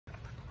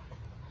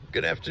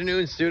Good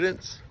afternoon,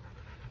 students.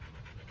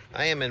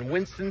 I am in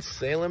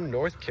Winston-Salem,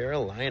 North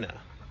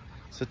Carolina.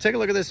 So take a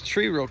look at this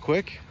tree real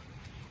quick.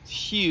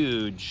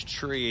 Huge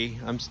tree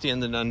I'm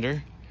standing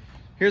under.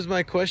 Here's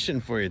my question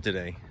for you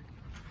today.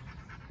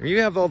 You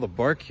have all the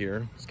bark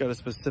here. It's got a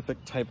specific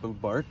type of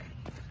bark.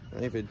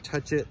 And if you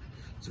touch it,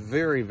 it's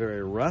very,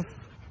 very rough,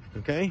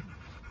 okay?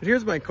 But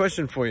here's my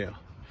question for you.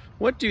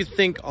 What do you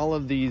think all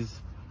of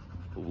these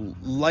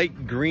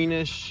light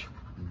greenish,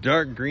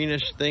 dark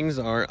greenish things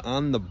are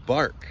on the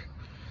bark?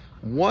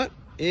 What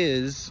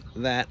is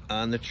that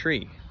on the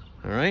tree?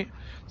 All right,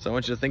 so I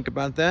want you to think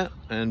about that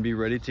and be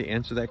ready to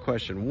answer that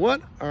question.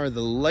 What are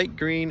the light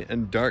green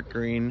and dark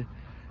green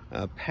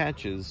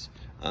patches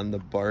on the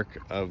bark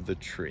of the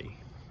tree?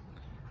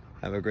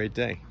 Have a great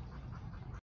day.